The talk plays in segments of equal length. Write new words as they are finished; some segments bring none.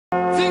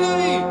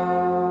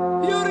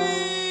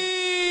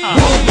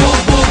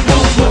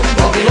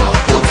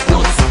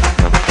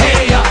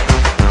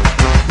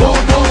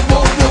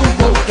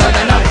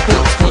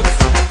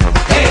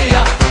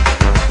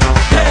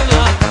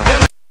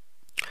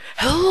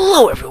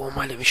Hello everyone,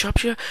 my name is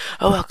Shropshire,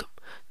 and welcome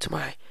to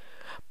my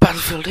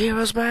Battlefield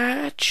Heroes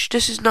match.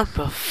 This is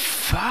number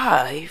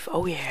 5,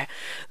 oh yeah,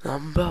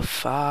 number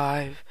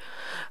 5,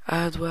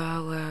 and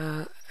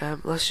well,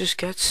 let's just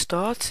get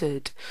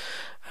started.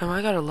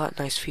 I got a lot of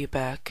nice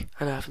feedback,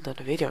 and I haven't done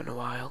a video in a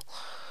while.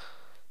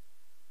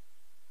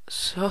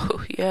 So,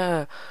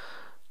 yeah,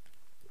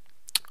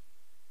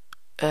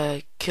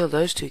 kill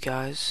those two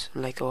guys,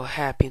 like all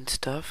happy and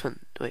stuff,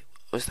 and wait,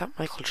 was that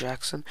Michael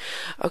Jackson?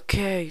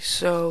 Okay,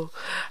 so,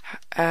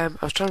 I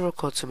was trying to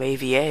record some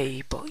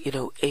AVA, but, you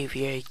know,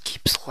 AVA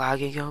keeps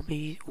lagging on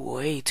me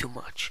way too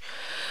much.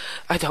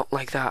 I don't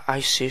like that, I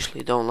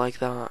seriously don't like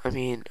that. I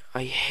mean,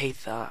 I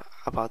hate that,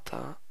 about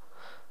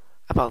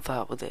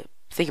that with it.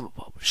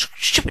 Thingamabob.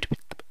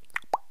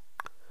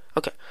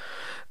 Okay,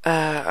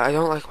 I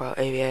don't like about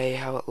AVA,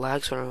 how it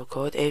lags when I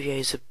record. AVA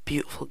is a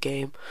beautiful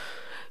game,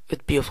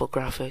 with beautiful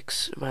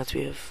graphics. Reminds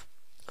me of,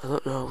 I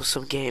don't know,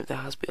 some game that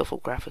has beautiful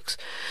graphics.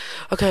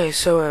 Okay,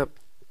 so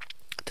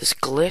this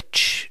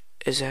glitch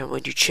is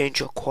when you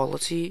change your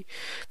quality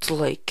to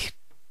like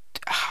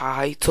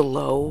high to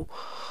low,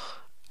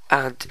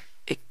 and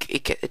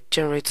it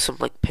generates some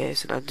like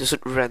person and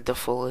doesn't render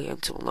fully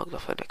until I'm logged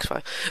off at next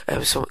file.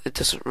 So it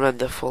doesn't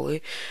render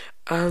fully,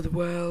 and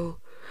well,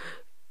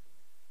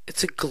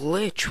 it's a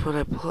glitch when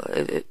I play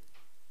it.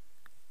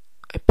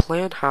 I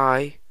play on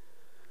high,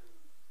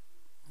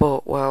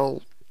 but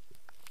well,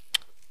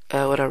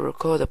 when I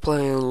record, I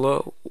play on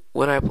low.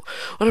 When I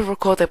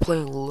record, I play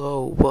on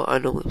low, but I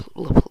normally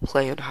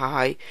play on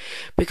high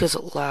because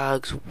it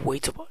lags way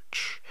too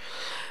much.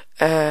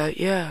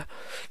 Yeah.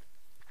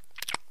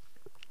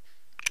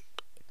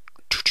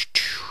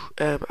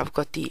 I've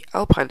got the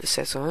Alpine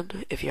set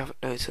on, if you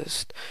haven't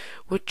noticed,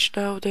 which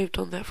now they've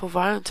done that for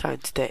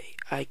Valentine's Day.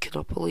 I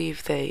cannot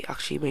believe they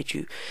actually made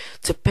you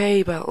to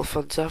pay battle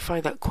funds. I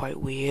find that quite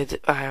weird.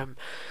 I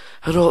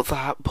know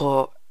that,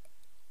 but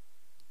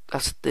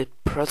that's the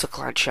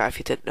protocol chat if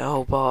you didn't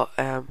know. But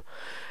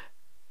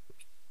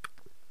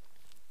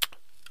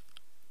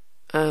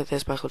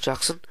there's Michael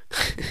Jackson.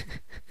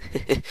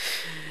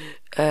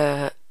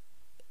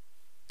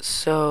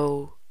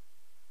 So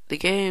the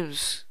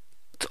game's,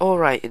 it's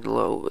alright in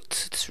low.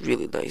 It's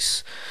really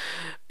nice.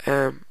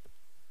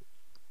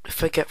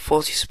 If I get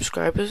 40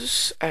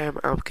 subscribers, I'm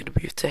gonna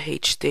move to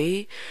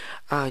HD,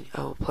 and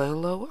I'll play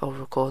on low. I'll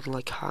record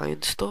like high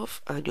and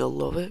stuff, and you'll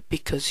love it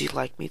because you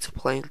like me to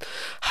play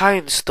high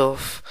and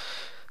stuffs.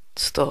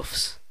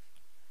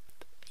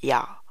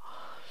 Yeah.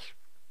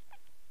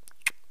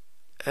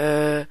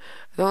 I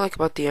don't like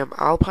about the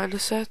Alpine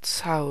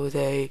sets how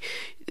they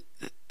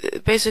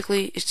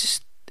basically, it's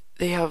just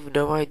they have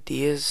no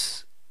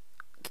ideas.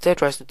 The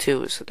Dead Rising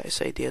 2 is a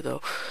nice idea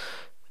though.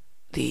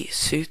 The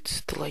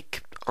suits, the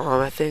like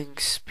armor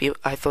things,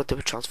 I thought they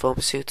were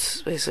Transformer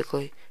suits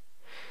basically.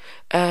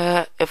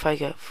 If I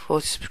get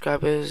 40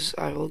 subscribers,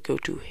 I will go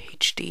to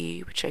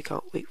HD, which I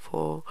can't wait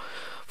for.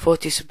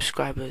 40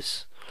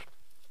 subscribers.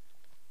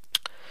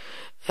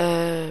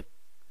 I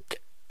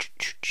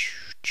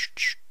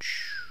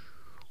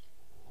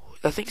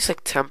think it's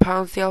like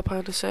 £10 the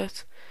Alpine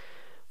set,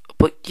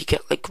 but you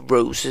get like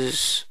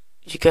roses.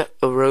 You get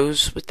a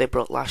rose, which they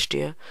brought last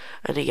year,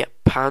 and you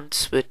get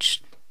pants,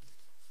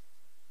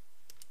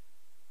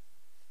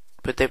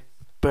 but they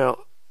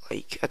brought,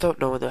 like, I don't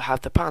know when they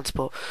have the pants,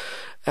 but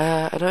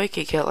I know you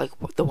can get like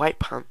the white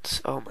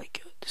pants. Oh my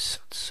god, this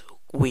sounds so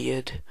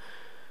weird.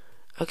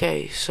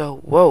 Okay, so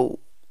whoa,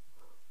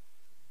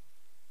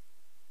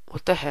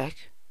 what the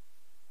heck?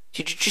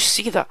 Did you just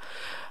see that?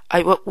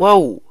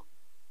 Whoa,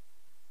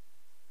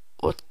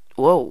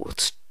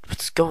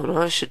 what's going on?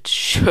 I should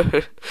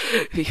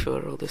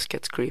before all this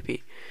gets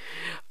creepy.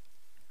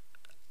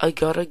 I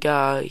got a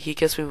guy, he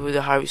gets me with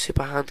a Harry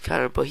Super Hand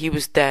Cannon, but he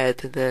was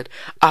dead, and then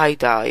I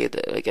died,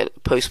 and I get a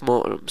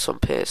post-mortem, some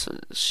person.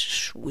 It's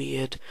just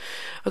weird.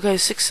 Okay,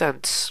 6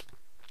 cents.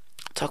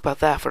 Talk about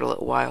that for a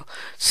little while.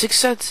 6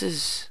 cents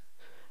is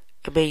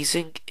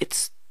amazing.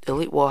 It's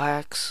Elite War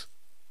Hacks.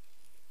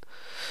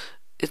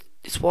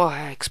 It's War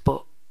Hacks,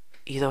 but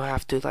you don't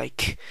have to,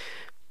 like,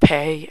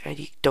 pay, and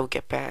you don't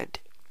get banned.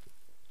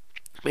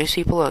 Most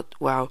people are,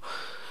 wow,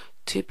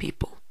 2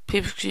 people.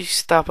 People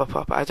stop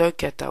up. I don't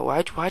get that.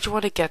 Why'd you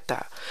want to get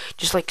that?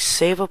 Just like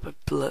save up a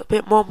little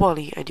bit more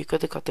money, and you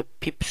could have got the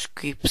Peep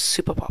Scoop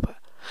Super Popper.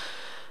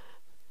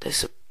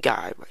 There's a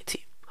guy on my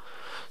team.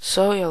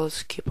 So yeah,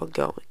 let's keep on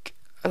going.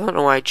 I don't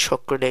know why I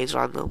chuck grenades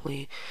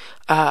randomly.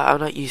 I'm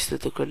not used to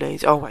the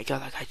grenades. Oh my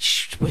god, that guy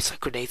was like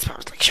grenade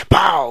spams, like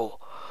shapow.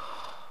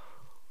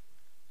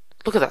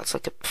 Look at that. It's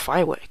like a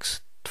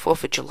fireworks,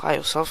 4th of July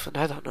or something.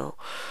 I don't know.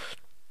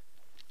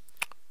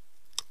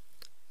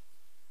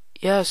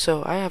 Yeah,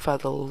 so I have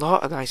had a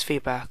lot of nice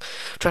feedback.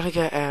 I'm trying to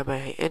get an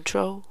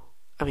intro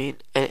in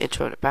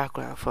the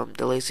background from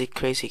the Lazy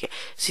Crazy Game.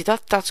 See,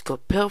 that's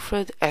good.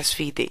 Pilfered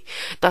SVD.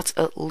 That's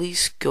at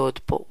least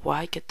good, but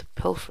why get the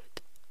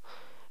Pilfered?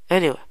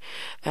 Anyway,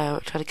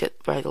 I'm trying to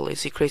get by the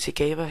Lazy Crazy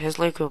Gamer. His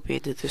link will be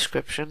in the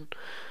description.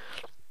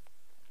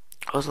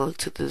 Also look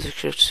to the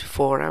description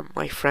for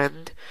my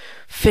friend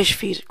Fish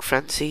Feed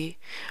Frenzy,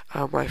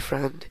 my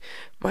friend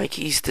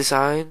Mikey's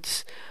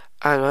Designs,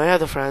 and my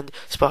other friend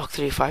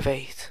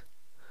Spark358.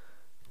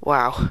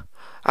 Wow,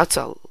 that's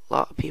a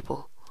lot of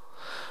people.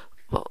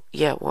 Well,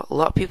 yeah, a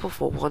lot of people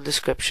for one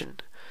description.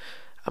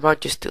 I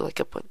might just do like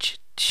a bunch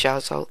of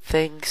shout out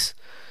things.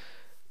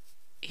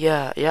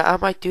 Yeah, I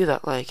might do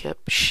that, like a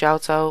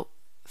shout out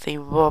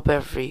theme bob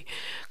every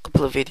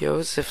couple of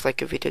videos. If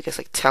like a video gets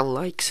like 10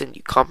 likes and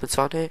you comment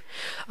on it,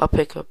 I'll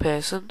pick a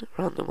person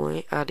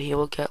randomly and he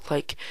will get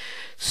like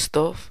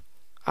stuff.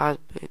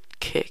 Admin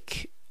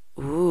kick.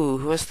 Ooh,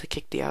 who has to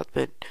kick the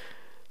admin?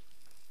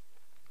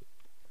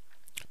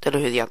 Don't know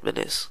who the admin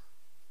is.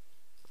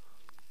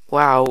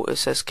 Wow, it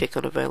says kick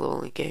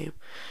unavailable in game.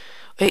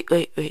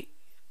 Wait.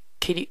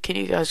 Can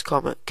you guys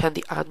comment? Can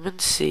the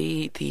admin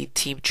see the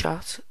team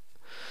chat?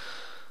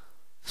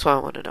 That's what I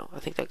want to know. I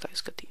think that guy's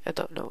got the. I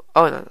don't know.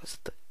 Oh no, that's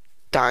the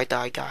die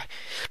guy.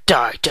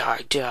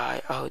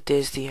 Die. Oh,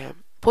 there's the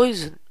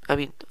poison. I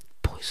mean,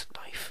 poison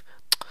knife,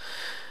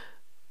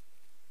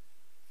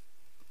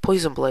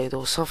 poison blade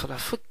or something. I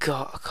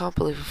forgot. I can't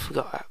believe I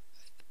forgot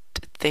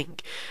to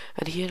think.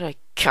 And here I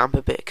camp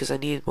a bit because I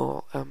need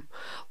more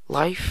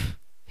life,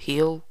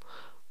 heal,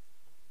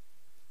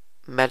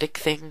 medic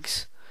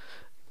things.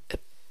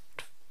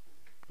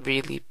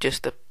 Really,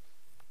 just a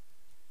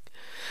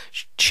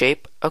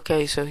shape.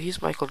 Okay, so he's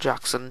Michael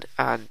Jackson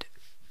and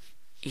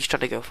he's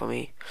trying to go for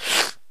me,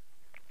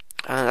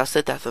 and that's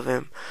the death of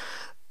him.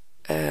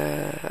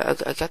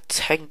 I got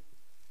 10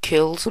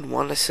 kills and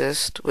 1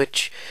 assist,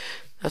 which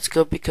that's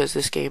good because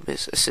this game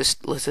is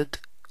assist littered.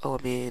 Oh,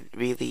 I mean,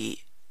 really,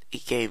 the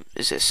game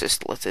is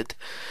assist littered.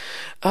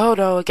 Oh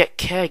no, I get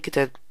kegged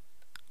and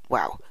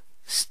wow,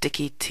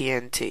 sticky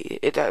TNT.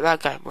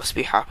 That guy must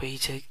be happy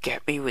to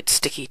get me with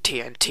sticky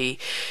TNT,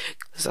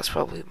 because that's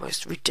probably the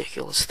most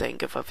ridiculous thing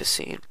I've ever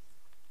seen.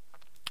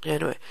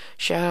 Anyway,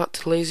 shout out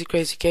to Lazy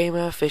Crazy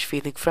Gamer, Fish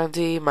Feeding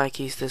Frenzy,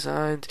 Mikey's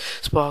Designs,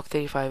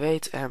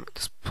 Spark358,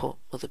 just put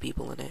other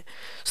people in it.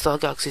 Star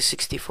Galaxy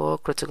 64,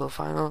 Critical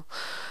Final,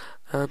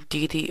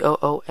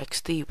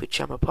 DDOOXD,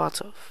 which I'm a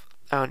part of.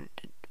 And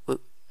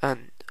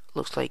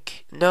looks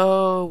like,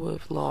 no,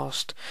 we've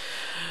lost.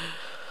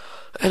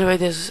 Anyway,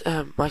 there's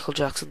Michael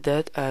Jackson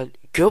dead, and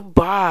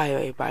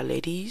goodbye, my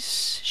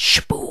ladies.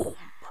 Shaboom.